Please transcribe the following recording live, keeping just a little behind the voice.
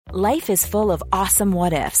Life is full of awesome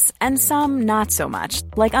what-ifs, and some not so much,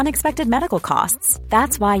 like unexpected medical costs.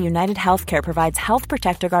 That's why United Healthcare provides Health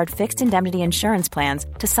Protector Guard fixed indemnity insurance plans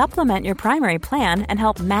to supplement your primary plan and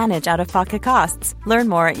help manage out-of-pocket costs. Learn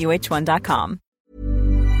more at uh1.com.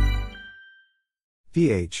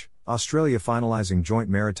 Australia finalizing joint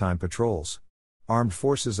maritime patrols. Armed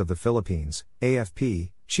Forces of the Philippines,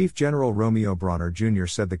 AFP, Chief General Romeo Bronner Jr.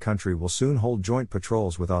 said the country will soon hold joint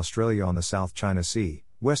patrols with Australia on the South China Sea,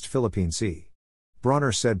 West Philippine Sea.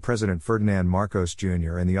 Bronner said President Ferdinand Marcos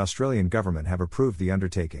Jr. and the Australian government have approved the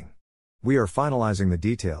undertaking. We are finalizing the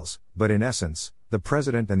details, but in essence, the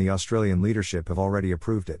President and the Australian leadership have already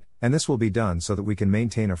approved it, and this will be done so that we can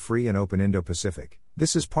maintain a free and open Indo-Pacific.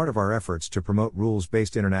 This is part of our efforts to promote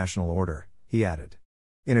rules-based international order, he added.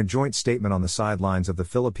 In a joint statement on the sidelines of the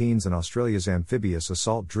Philippines and Australia's amphibious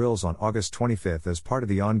assault drills on August 25 as part of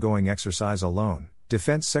the ongoing exercise alone,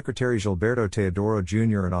 Defence Secretary Gilberto Teodoro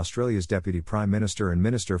Jr. and Australia's Deputy Prime Minister and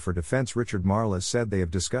Minister for Defence Richard Marles said they have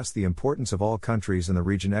discussed the importance of all countries in the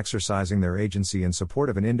region exercising their agency in support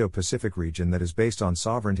of an Indo-Pacific region that is based on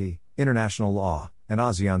sovereignty, international law, and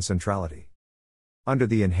ASEAN centrality. Under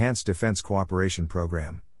the Enhanced Defence Cooperation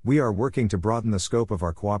Program, we are working to broaden the scope of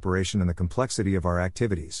our cooperation and the complexity of our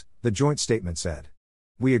activities, the joint statement said.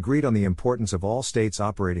 We agreed on the importance of all states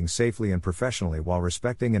operating safely and professionally while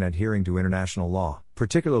respecting and adhering to international law,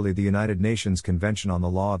 particularly the United Nations Convention on the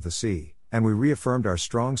Law of the Sea, and we reaffirmed our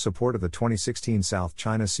strong support of the 2016 South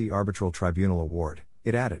China Sea Arbitral Tribunal Award,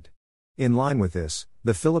 it added. In line with this,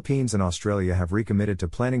 the Philippines and Australia have recommitted to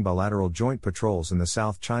planning bilateral joint patrols in the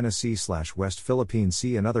South China Sea/West Philippine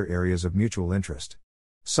Sea and other areas of mutual interest.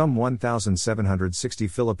 Some 1,760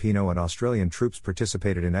 Filipino and Australian troops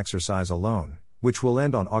participated in exercise alone, which will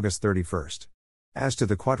end on August 31. As to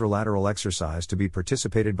the quadrilateral exercise to be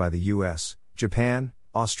participated by the US, Japan,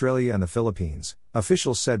 Australia and the Philippines,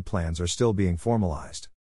 officials said plans are still being formalized.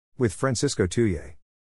 With Francisco Tuye.